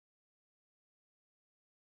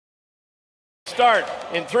Start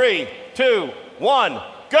in 3, 2, 1,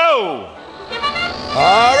 go!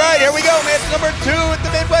 All right, here we go. Match number 2 at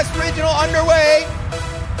the Midwest Regional underway.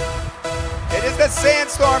 It is the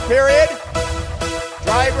sandstorm period.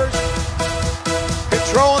 Drivers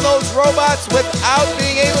controlling those robots without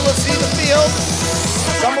being able to see the field.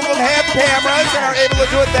 Some of them have cameras and are able to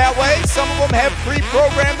do it that way. Some of them have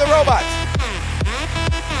pre-programmed the robots.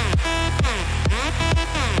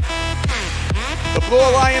 The Blue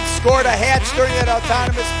Alliance scored a hatch during that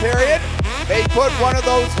autonomous period. They put one of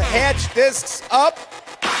those hatch discs up.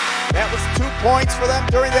 That was 2 points for them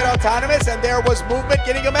during that autonomous, and there was movement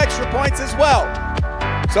getting them extra points as well.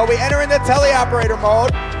 So we enter into teleoperator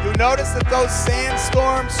mode. You notice that those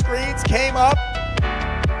sandstorm screens came up.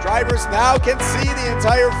 Drivers now can see the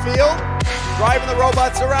entire field, driving the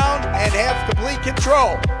robots around and have complete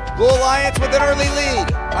control. Blue Alliance with an early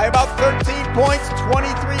lead by about 13 points,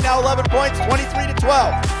 23 now 11 points, 23 to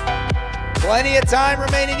 12. Plenty of time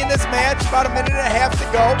remaining in this match, about a minute and a half to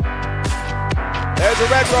go. There's a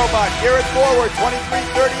red robot, gear it forward,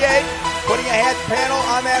 2338, putting a hatch panel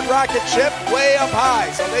on that rocket ship way up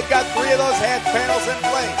high. So they've got 3 of those hatch panels in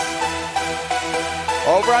place.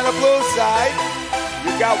 Over on the blue side,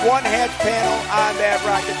 you've got 1 hatch panel on that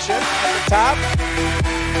rocket ship at the top.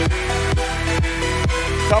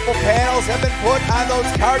 Couple panels have been put on those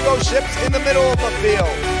cargo ships in the middle of the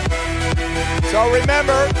field. So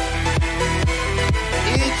remember,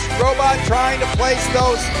 each robot trying to place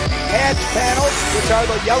those hatch panels, which are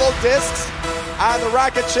the yellow discs, on the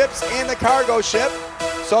rocket ships and the cargo ship,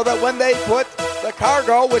 so that when they put the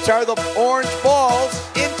cargo, which are the orange balls,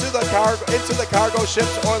 into the cargo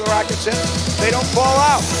ships or the rocket ships, they don't fall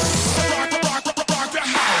out.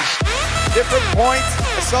 Different points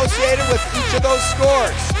associated with each of those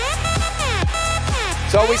scores.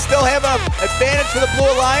 So we still have an advantage for the Blue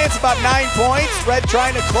Alliance, about 9 points. Red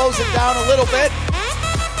trying to close it down a little bit.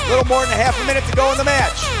 A little more than a half a minute to go in the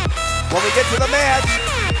match. When we get to the match,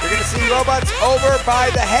 you're going to see robots over by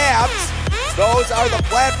the halves. Those are the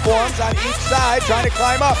platforms on each side trying to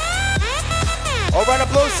climb up. Over on the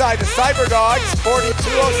blue side, the Cyber Dogs, 4207,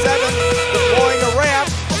 deploying a ramp.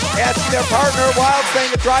 Asking their partner, Wild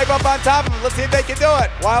Thing, to drive up on top of them. Let's see if they can do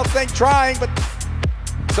it. Wild Thing trying, but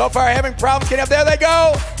so far having problems getting up. There they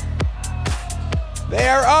go. They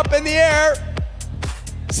are up in the air.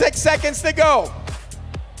 6 seconds to go.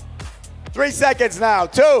 3 seconds now.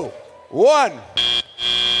 2, 1.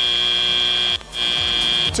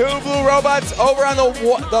 2 blue robots over on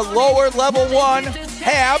the lower level 1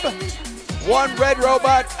 hab. 1 red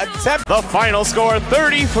robot attempt. The final score,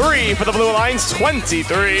 33 for the Blue Alliance,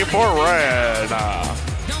 23 for Red.